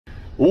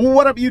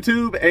What up,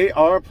 YouTube?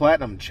 AR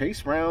Platinum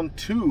Chase Round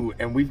 2,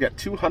 and we've got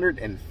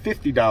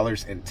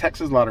 $250 in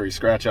Texas Lottery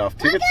scratch-off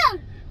tickets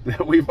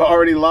that we've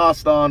already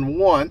lost on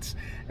once,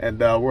 and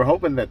we're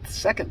hoping that the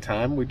second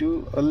time we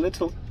do a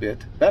little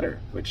bit better,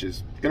 which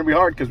is going to be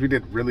hard because we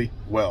did really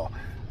well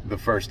the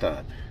first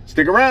time.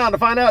 Stick around to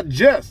find out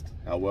just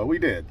how well we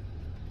did.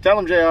 Tell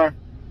them, JR. I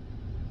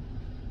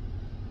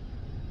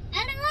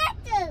don't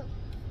want to.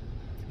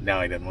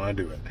 Now he doesn't want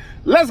to do it.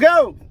 Let's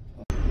go!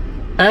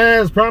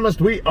 As promised,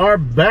 we are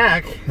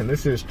back, and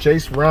this is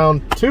Chase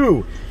Round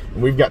 2.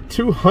 And we've got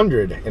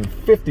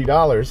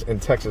 $250 in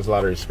Texas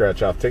Lottery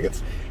scratch-off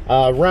tickets.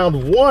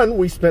 Round 1,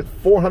 we spent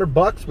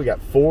 $400. We got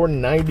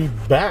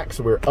 $490 back,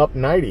 so we're up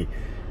 90.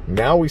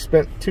 Now we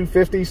spent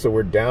 $250, so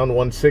we're down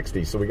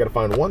 $160. So we got to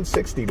find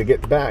 $160 to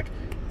get back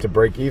to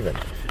break even.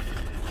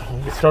 I'll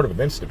get started with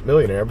Instant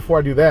Millionaire. Before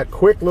I do that,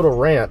 quick little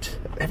rant.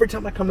 Every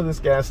time I come to this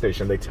gas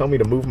station, they tell me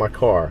to move my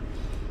car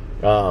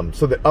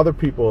so that other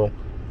people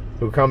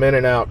who come in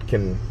and out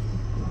can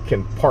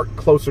park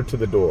closer to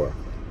the door,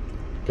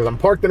 because I'm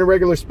parked in a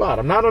regular spot.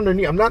 I'm not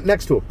underneath. I'm not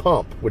next to a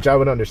pump, which I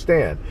would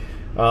understand.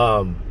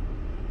 But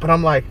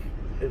I'm like,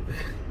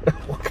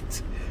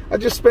 what? I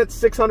just spent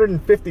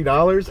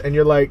 $650, and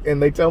you're like, and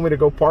they tell me to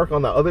go park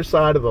on the other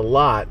side of the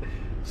lot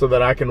so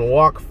that I can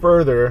walk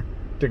further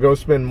to go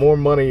spend more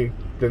money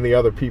than the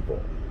other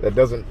people. That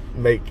doesn't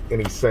make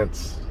any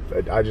sense.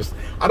 I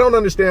don't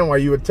understand why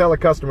you would tell a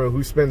customer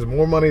who spends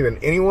more money than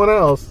anyone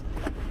else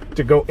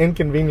to go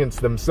inconvenience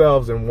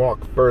themselves and walk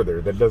further.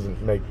 That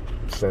doesn't make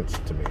sense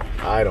to me.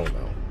 I don't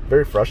know.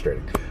 Very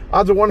frustrating.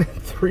 Odds are 1 in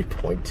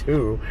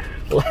 3.2.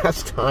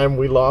 Last time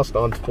we lost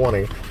on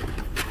 20.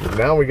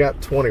 Now we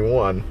got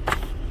 21.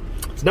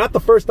 It's not the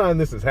first time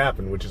this has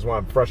happened, which is why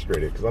I'm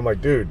frustrated, because I'm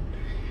like, dude,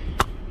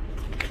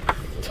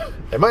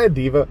 am I a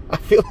diva? I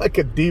feel like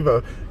a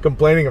diva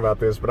complaining about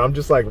this, but I'm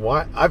just like,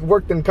 why? I've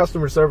worked in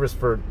customer service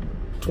for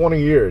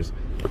 20 years.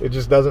 It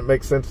just doesn't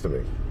make sense to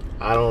me.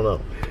 I don't know.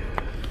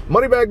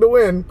 Money bag to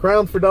win,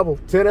 crowned for double,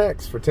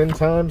 10x for 10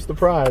 times the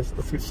prize.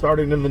 Let's get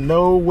started in the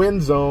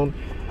no-win zone.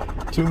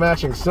 2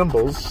 matching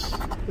symbols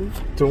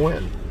to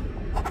win.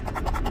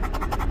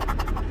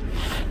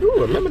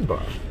 Ooh, a lemon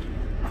bar.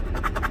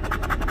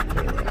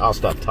 Anyway, I'll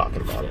stop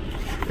talking about it.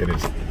 It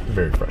is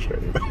very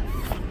frustrating.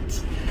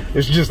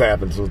 This just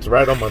happened, so it's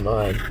right on my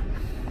mind.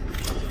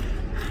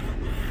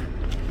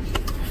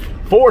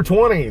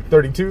 420,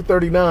 32,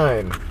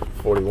 39,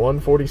 41,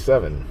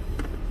 47.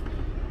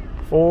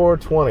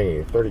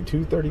 420,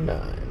 32,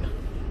 39,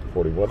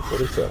 41,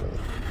 47.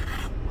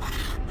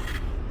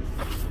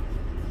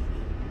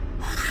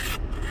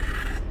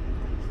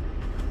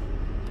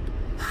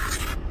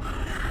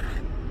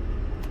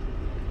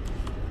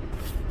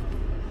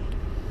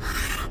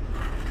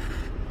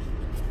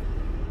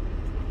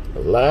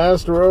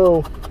 Last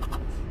row.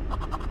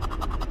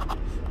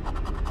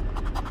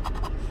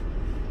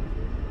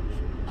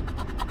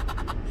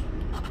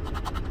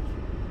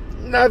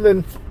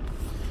 Nothing.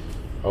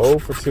 0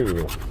 for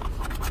 2.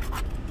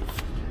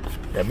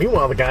 Yeah,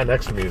 meanwhile, the guy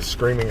next to me is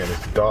screaming at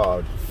his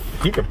dog.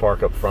 He can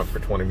park up front for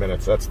 20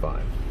 minutes. That's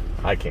fine.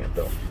 I can't,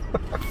 though.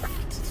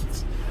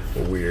 It's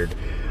weird.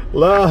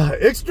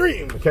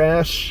 Extreme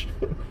cash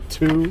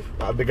 2.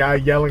 The guy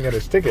yelling at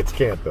his tickets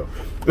can't, though.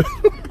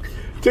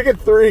 Ticket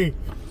 3.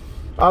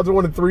 Odds are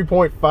 1 in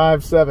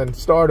 3.57.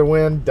 Star to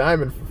win.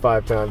 Diamond for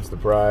 5 times the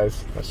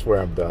prize. I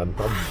swear I'm done.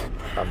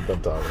 I'm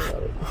done talking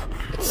about it.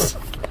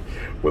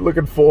 We're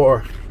looking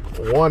for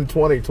 1,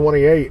 20,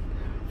 28,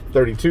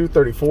 32,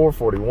 34,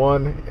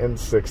 41, and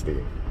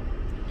 60.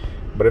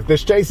 But if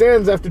this chase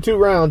ends after 2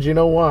 rounds, you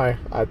know why.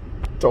 I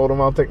told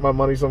him I'll take my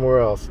money somewhere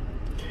else.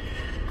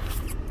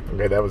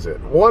 Okay, that was it.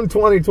 1,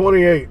 20,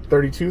 28,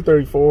 32,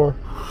 34,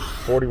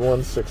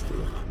 41, 60.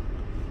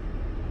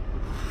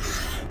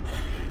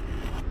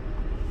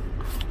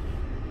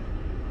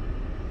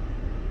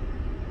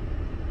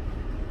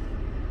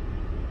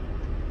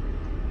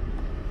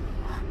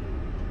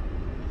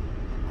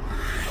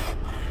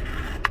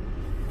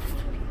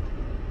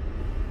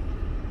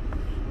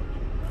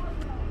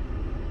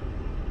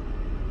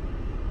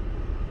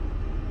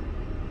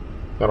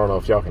 I don't know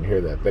if y'all can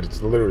hear that, but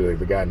it's literally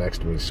the guy next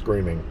to me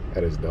screaming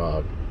at his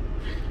dog.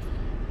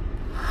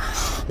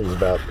 He's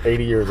about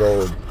 80 years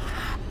old.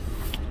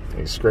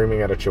 He's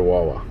screaming at a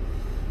chihuahua.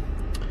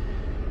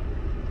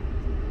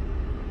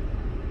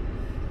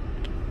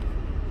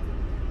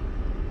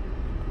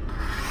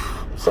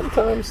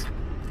 Sometimes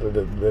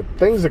the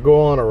things that go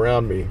on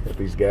around me at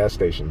these gas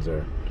stations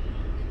are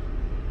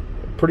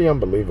pretty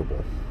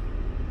unbelievable.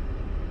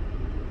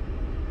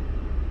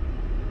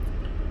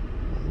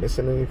 Am I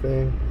missing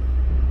anything?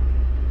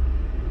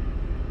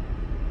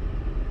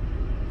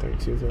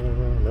 32,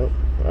 nope.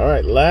 All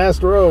right,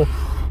 last row.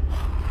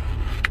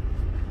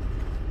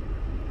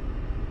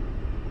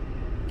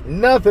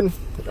 Nothing.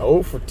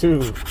 0 for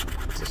 2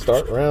 to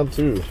start round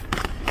 2.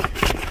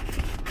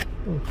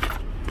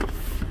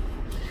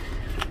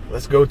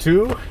 Let's go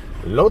to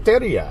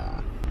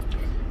Loteria.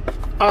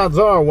 Odds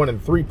are 1 in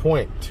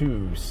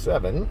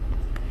 3.27.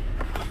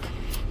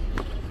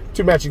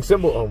 Two matching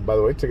symbol. Oh, by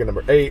the way, ticket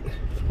number 8.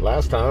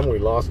 Last time we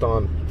lost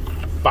on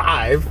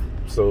 5,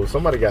 so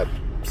somebody got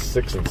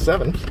 6 and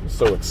 7,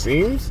 so it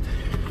seems.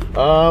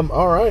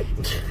 All right.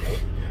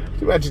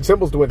 Two matching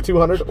symbols to win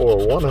 200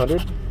 or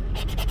 100.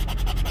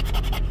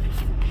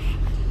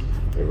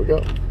 Here we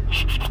go.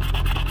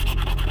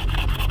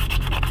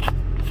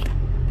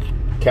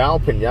 Cal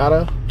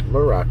Pinata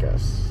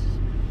Maracas.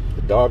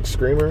 The dog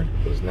screamer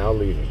is now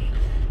leaving.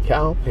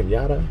 Cal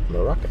Pinata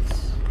Maracas.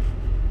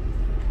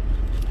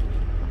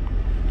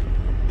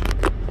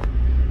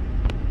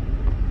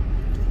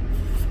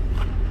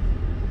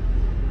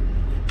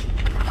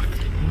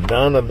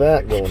 None of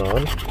that going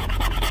on.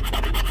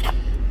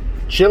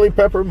 Chili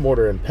pepper,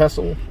 mortar and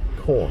pestle,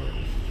 corn.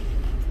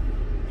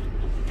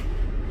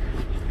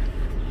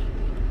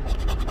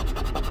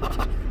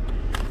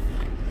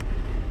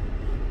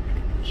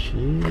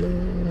 Chile,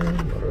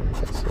 mortar and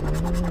pestle.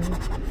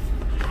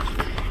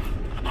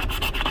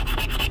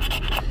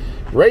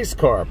 Race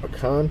car,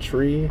 pecan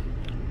tree,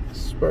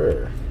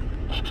 spur.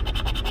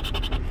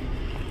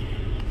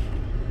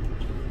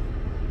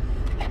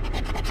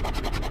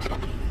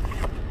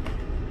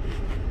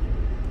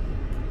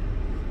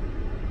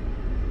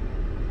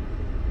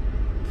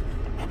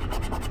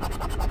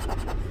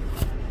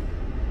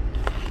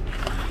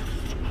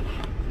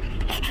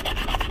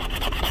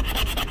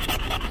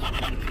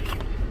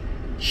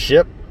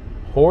 Ship,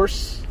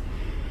 horse,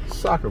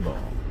 soccer ball.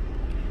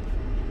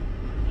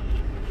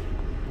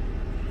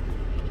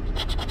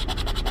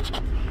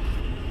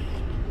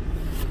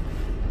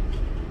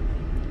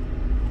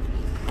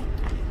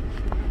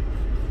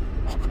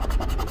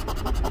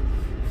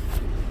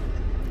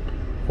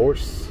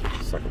 Horse,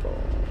 soccer ball.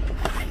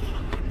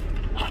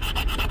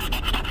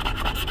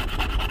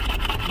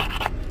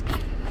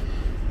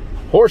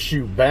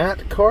 Horseshoe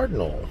bat,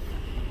 cardinal.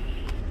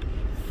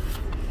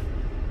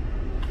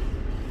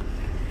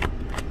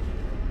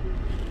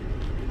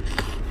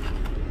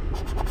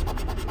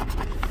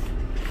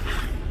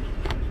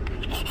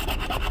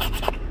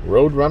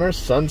 Roadrunner,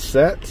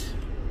 sunset,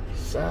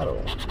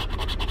 saddle.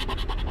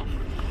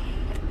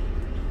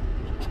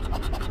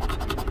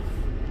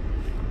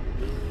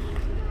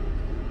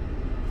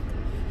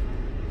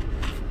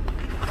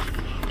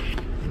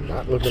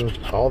 Not looking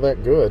all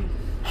that good.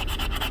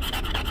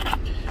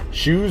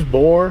 Shoes,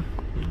 boar,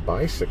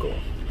 bicycle.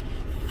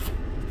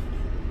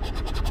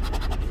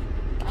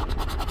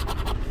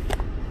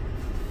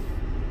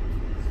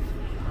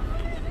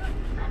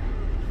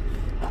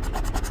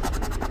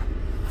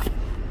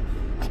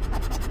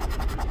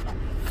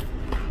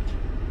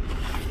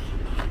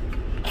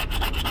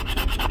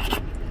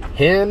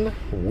 Hen,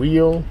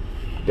 wheel,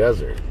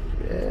 desert.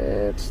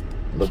 It's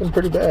looking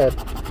pretty bad.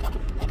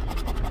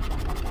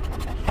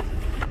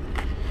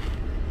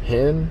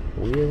 Hen,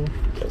 wheel,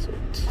 desert.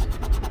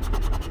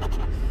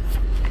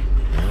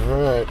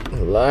 Alright,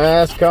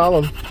 last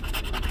column.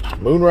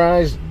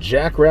 Moonrise,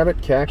 jackrabbit,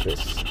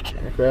 cactus.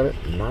 Jackrabbit,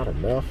 not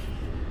enough.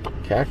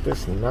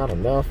 Cactus, not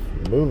enough.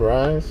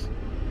 Moonrise,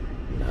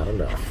 not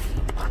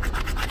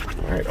enough.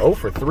 Alright, 0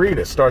 for 3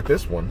 to start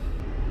this one.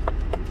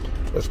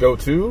 Let's go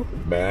to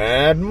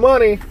Bad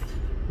Money.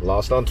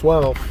 Lost on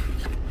 12.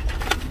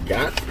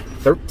 Got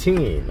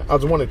 13.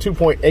 Odds of 1 in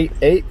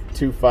 2.88,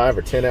 25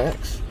 or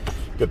 10x.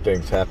 Good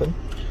things happen.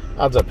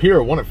 Odds up here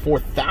are 1 in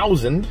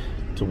 4,000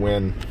 to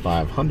win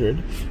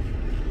 500.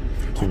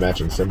 Two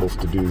matching symbols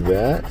to do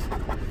that.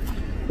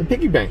 The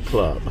Piggy Bank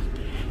Club.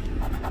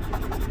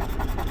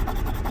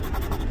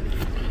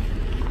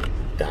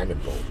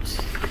 Diamond bolts.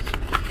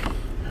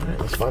 All right,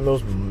 let's find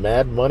those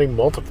Mad Money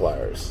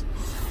multipliers.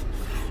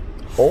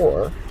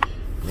 4,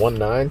 1,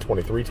 9,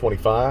 23,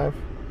 25,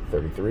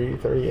 33,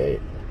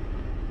 38.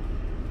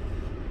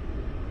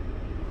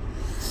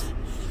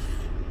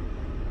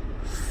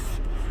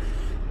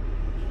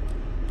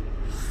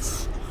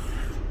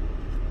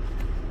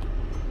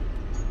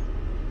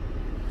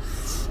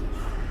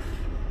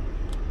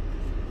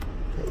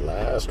 The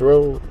last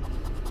row.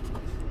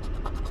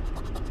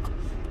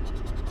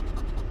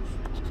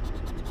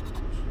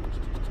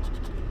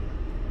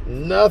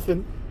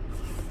 Nothing.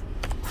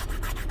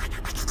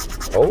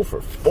 0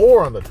 for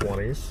 4 on the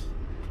 20s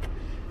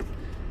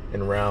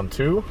in round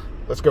 2.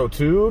 Let's go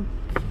to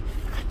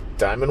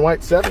Diamond White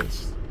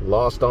 7s.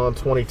 Lost on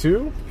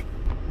 22.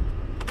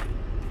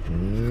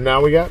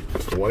 Now we got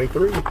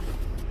 23.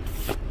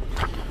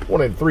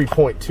 1 in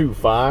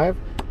 3.25.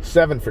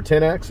 7 for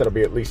 10x. That'll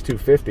be at least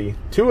 250.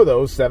 2 of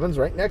those 7s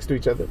right next to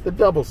each other. The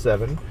double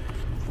 7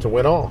 to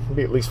win all. It'll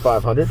be at least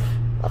 500.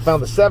 I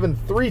found the 7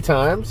 3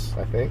 times,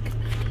 I think.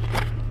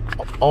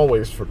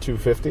 Always for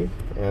 250.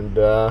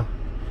 And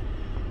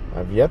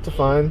I've yet to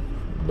find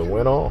the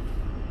win all.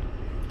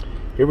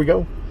 Here we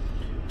go.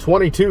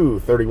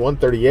 22, 31,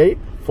 38,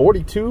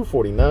 42,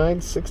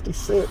 49,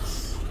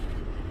 66.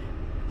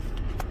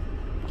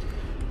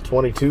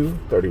 22,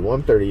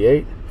 31,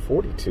 38,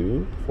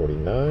 42,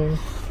 49,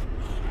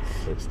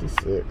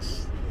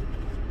 66.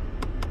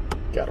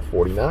 Got a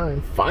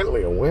 49.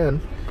 Finally a win.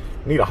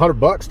 Need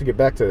 $100 to get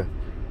back to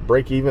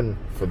break even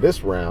for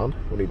this round.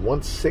 We need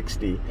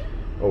 160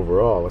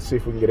 overall. Let's see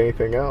if we can get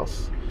anything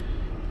else.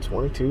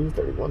 22,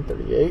 31,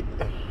 38,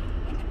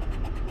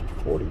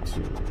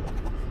 42.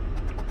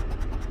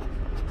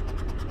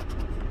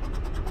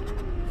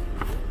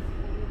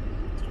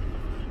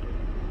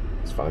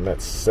 Let's find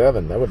that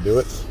 7. That would do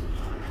it.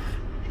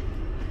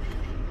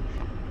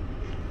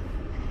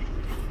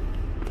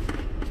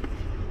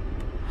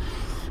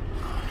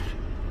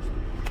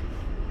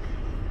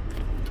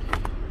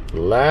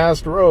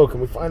 Last row. Can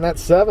we find that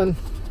 7?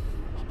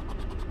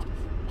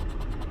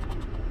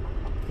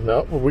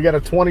 No, well, we got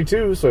a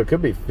 22, so it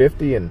could be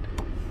 50 and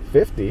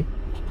 50.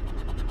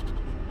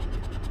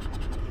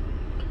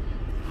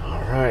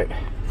 All right,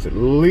 it's at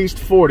least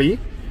 40.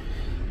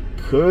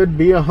 Could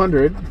be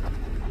 100.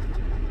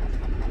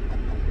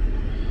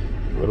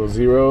 Little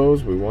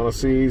zeros. We want to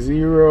see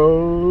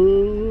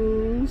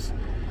zeros.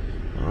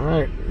 All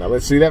right, now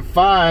let's see that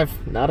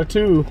 5, not a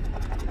 2.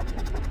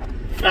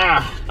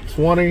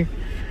 20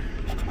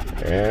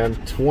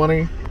 and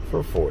 20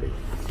 for 40.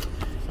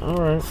 All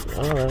right,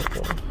 all right.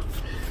 Well,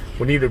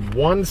 we needed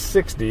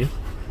 160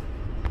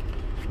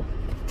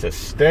 to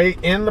stay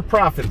in the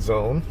profit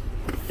zone,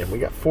 and we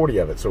got 40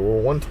 of it, so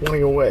we're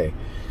 120 away.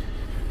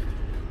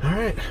 All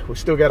right, we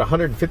still got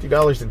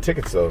 $150 in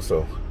tickets though,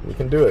 so we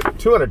can do it.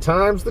 200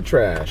 times the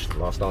trash.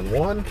 Lost on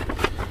 1.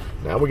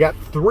 Now we got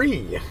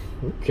 3.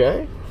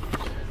 Okay.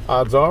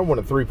 Odds are 1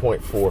 in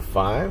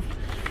 3.45.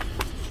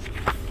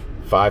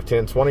 5,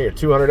 10, 20, or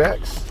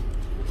 200x.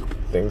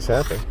 Things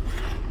happen.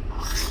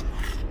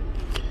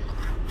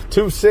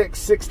 2, 6,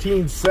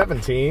 16,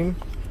 17,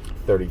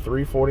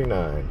 33,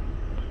 49.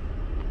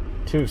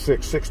 2,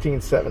 6,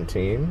 16,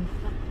 17.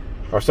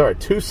 Or sorry,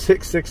 2,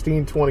 6,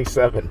 16,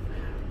 27,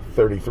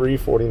 33,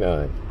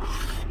 49.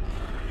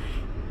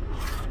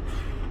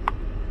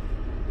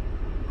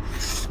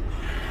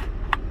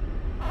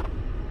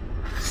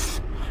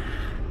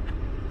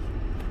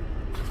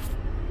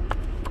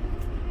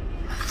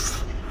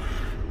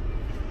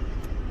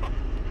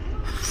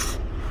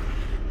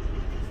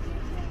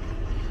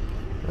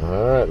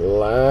 All right,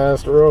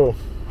 last row.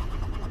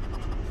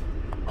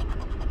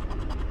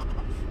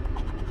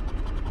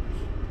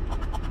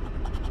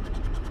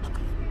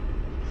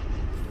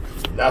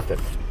 Nothing.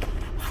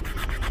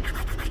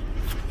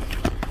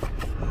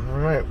 All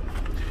right,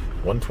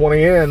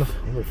 120 in,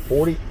 only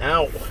 40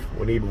 out.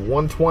 We need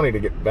 120 to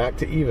get back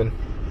to even.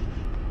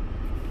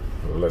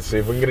 Let's see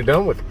if we can get it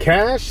done with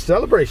cash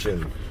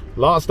celebration.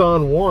 Lost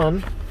on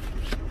 1.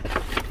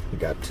 We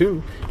got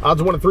 2.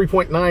 Odds 1 in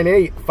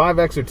 3.98.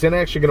 5x or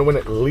 10x, you're going to win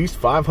at least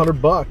 500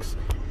 bucks.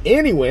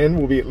 Any win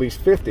will be at least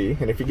 50.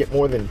 And if you get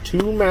more than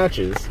 2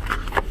 matches,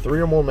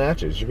 3 or more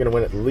matches, you're going to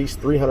win at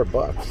least 300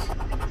 bucks.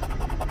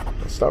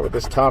 Let's start with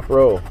this top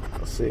row.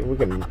 Let's see if we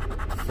can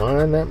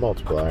find that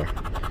multiplier.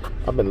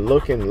 I've been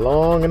looking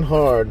long and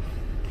hard.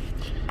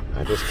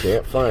 I just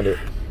can't find it.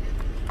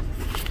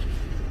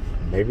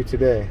 Maybe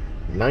today.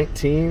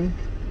 19,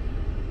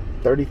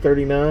 30,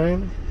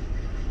 39.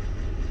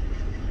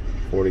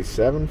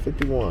 47,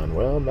 51.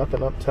 Well,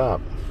 nothing up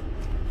top.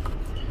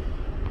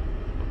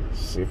 Let's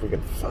see if we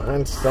can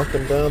find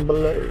something down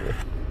below.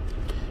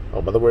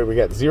 Oh, by the way, we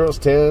got 0s,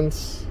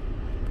 10s,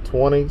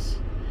 20s,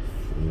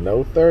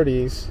 no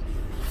 30s,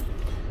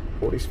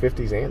 40s,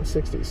 50s, and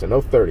 60s. So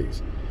no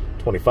 30s.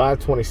 25,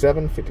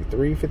 27,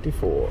 53,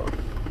 54.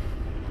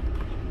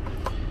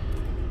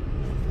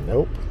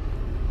 Nope.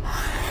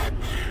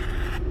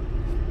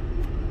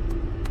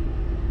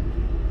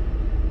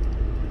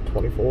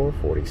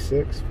 $24,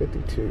 46,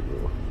 52.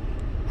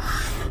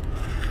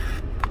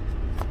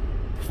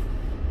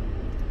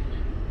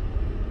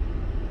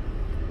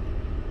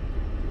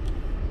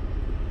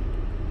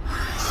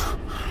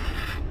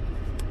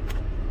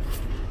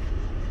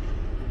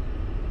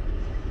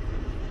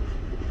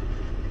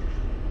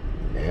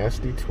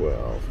 Nasty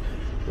 12.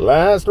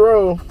 Last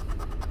row.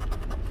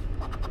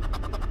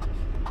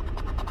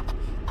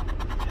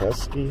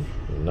 Pesky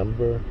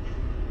number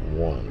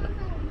 1.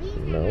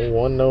 No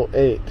 1, no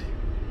 8.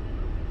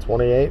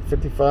 28,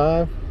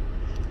 55,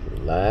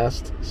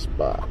 last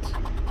spot.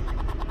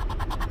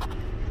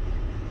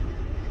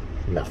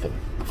 Nothing.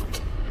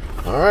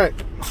 All right.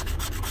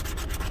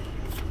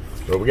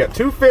 So we got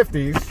 2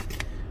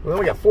 50s. We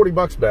only got 40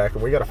 bucks back,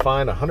 and we got to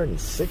find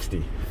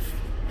 160.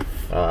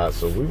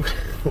 So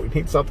we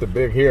need something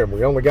big here.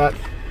 We only got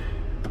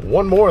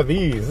 1 more of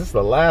these. This is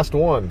the last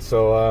one.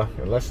 So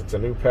unless it's a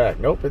new pack.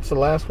 Nope, it's the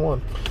last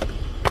one.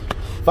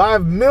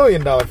 $5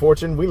 million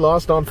fortune. We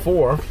lost on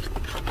 4.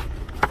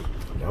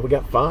 Now we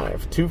got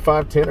 5. 2,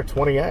 5, 10, or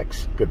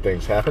 20x. Good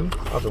things happen.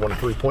 Odds are 1 in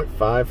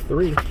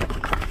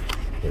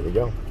 3.53. Here we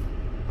go.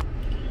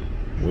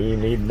 We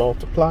need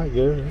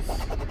multipliers.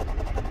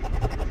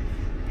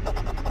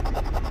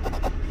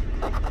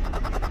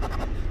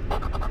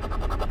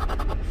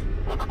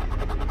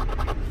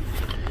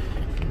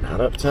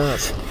 Not up top.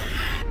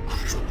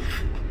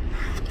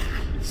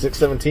 6,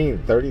 17,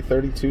 30,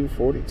 32,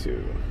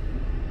 42.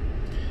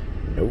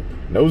 Nope.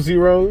 No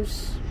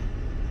zeros.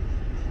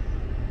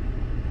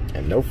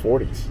 And no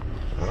 40s.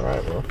 All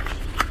right, well,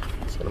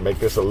 it's going to make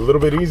this a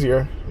little bit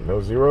easier. No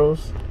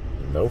zeros,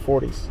 no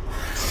 40s.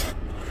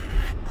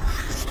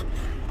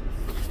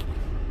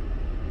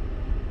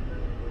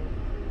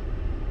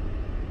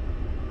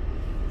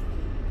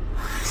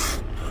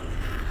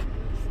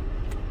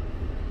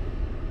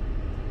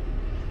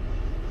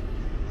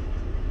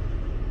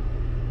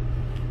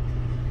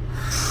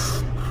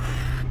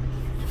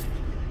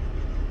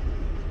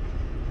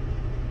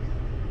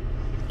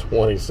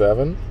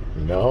 27.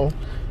 No.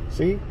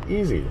 See?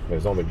 Easy.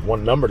 There's only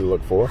one number to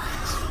look for.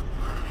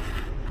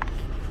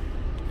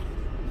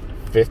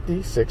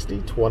 50,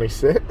 60,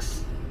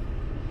 26.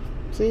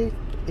 See?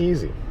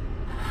 Easy.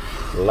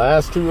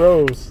 Last two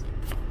rows.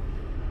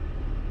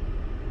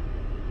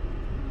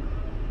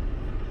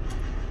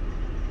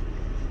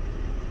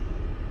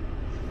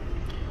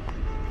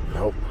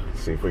 Nope.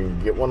 See if we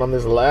can get one on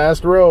this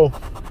last row.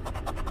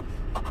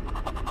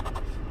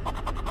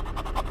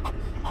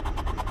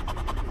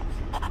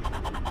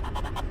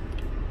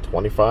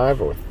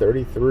 $25 or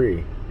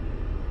 $33.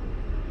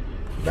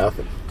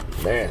 Nothing.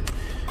 Man.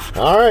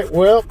 All right,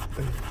 well,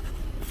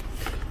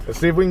 let's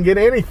see if we can get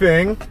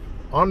anything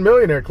on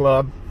Millionaire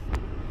Club.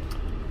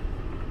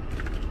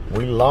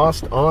 We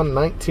lost on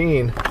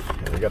 19,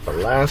 and we got the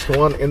last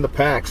one in the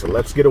pack, so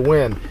let's get a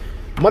win.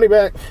 Money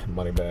back.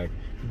 Money back.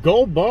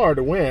 Gold bar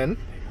to win.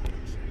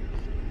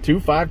 2,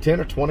 5, 10,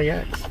 or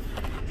 20x.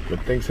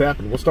 Good things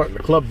happen. We'll start in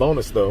the club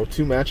bonus, though.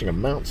 2 matching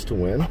amounts to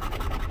win.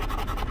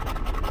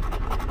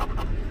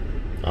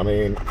 I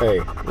mean,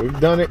 hey, we've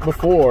done it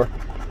before.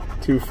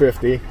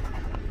 250.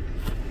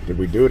 Did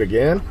we do it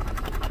again?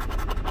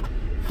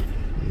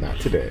 Not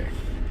today.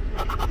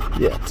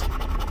 Yet.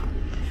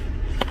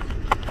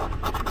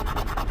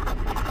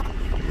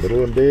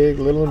 Little and big,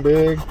 little and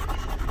big.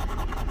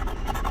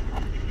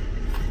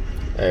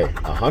 Hey,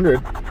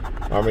 100.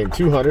 I mean,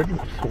 200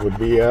 would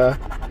be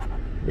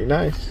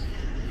nice.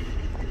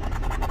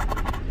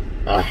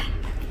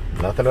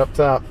 Nothing up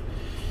top.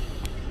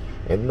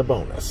 In the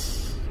bonus.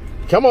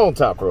 Come on,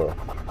 top row.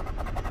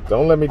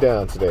 Don't let me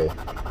down today.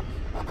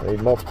 I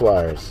need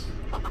multipliers.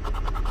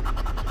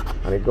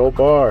 I need gold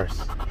bars.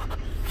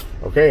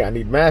 Okay, I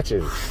need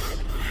matches.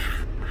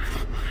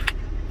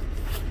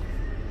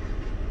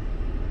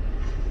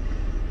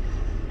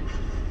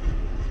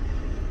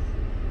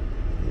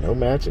 No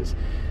matches.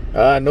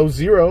 No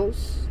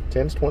zeros.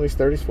 10s, 20s,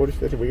 30s, 40s,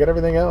 50s. We got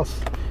everything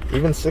else.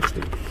 Even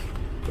 60.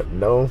 But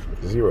no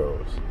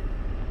zeros.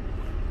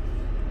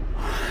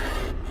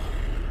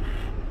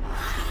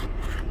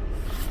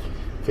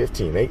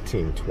 $15,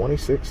 $18,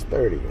 $26,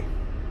 $30.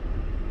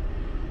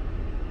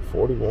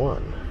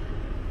 41.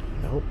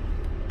 Nope.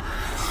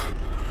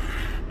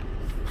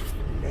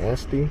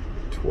 Nasty.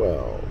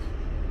 12.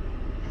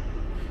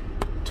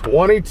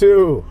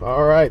 22.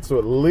 All right, so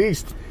at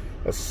least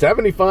a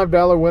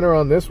 $75 winner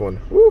on this one.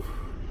 Woo.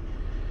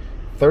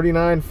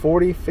 39,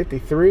 40,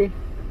 53.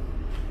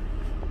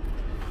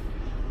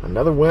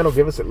 Another win will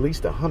give us at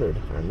least 100,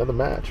 or another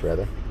match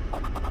rather.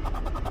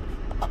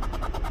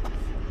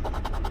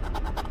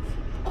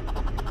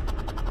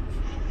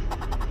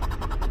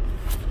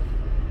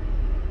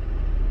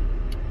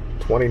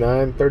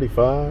 $29,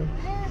 $35.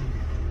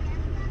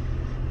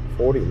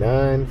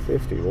 49,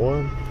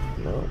 51.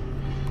 No.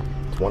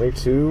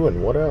 22,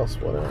 and what else?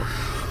 What else?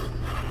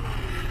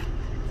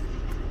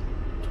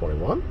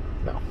 21?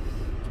 No.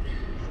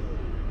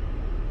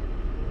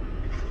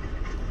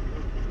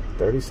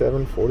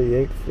 37,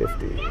 48,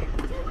 50.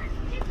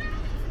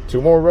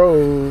 2 more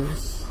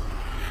rows.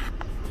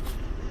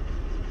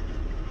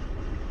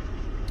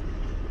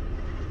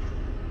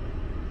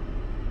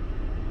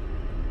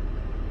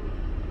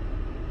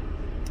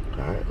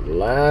 All right,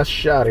 last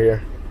shot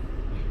here.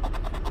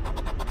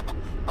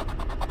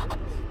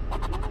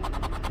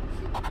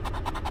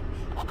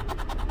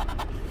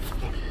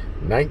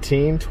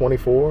 $19,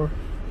 $24,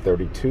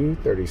 $32,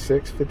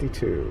 $36,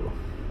 $52.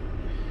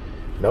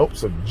 Nope,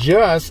 so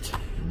just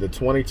the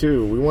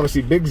 22. We want to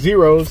see big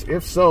zeros.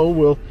 If so,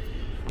 we'll,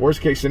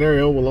 worst case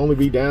scenario, we'll only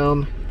be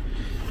down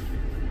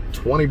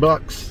 20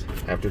 bucks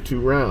after 2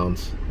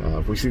 rounds.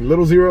 If we see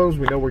little zeros,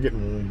 we know we're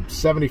getting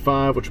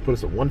 75, which will put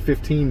us at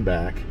 115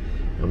 back,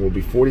 and we'll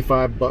be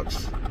 45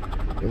 bucks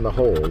in the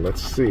hole.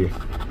 Let's see.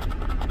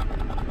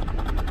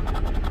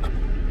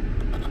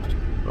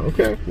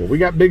 Okay, well, we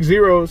got big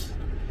zeros.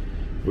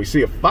 If we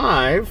see a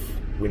 5,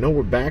 we know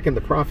we're back in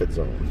the profit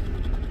zone.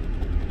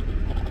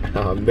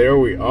 There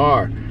we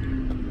are.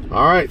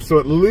 All right, so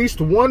at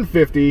least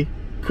 150,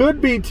 could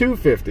be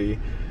 250.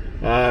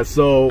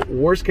 So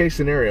worst case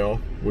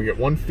scenario, we get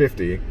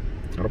 150.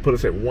 That'll put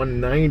us at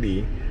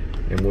 190,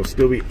 and we'll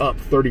still be up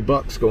 30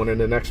 bucks going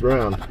into the next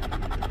round.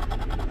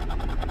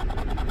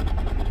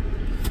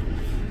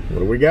 What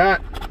do we got?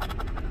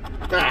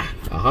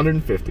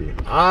 150.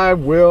 I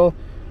will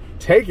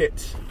take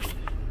it.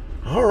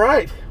 All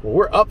right, well,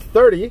 we're up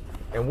 30,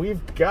 and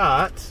we've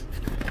got,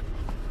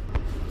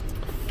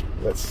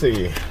 let's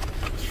see,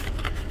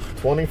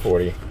 20,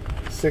 40,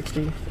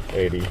 60,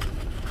 80,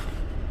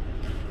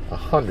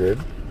 100,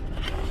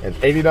 and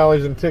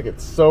 $80 in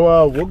tickets.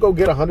 So we'll go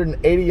get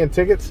 180 in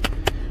tickets.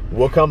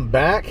 We'll come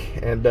back,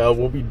 and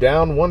we'll be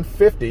down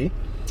 150,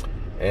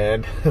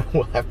 and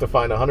we'll have to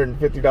find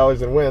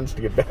 $150 in wins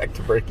to get back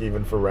to break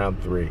even for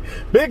round 3.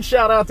 Big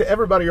shout out to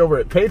everybody over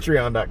at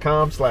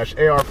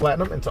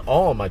patreon.com/ARPLATINUM, and to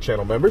all my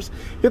channel members.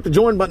 Hit the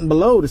join button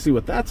below to see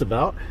what that's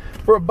about.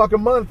 For $1 a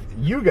month,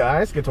 you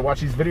guys get to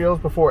watch these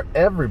videos before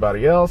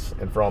everybody else.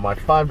 And for all my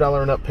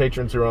 $5 and up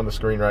patrons who are on the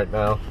screen right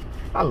now,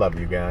 I love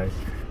you guys.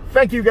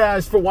 Thank you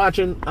guys for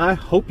watching. I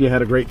hope you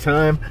had a great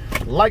time.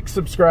 Like,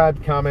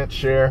 subscribe, comment,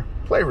 share,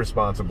 play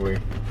responsibly.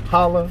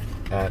 Holla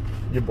at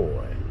your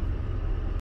boy.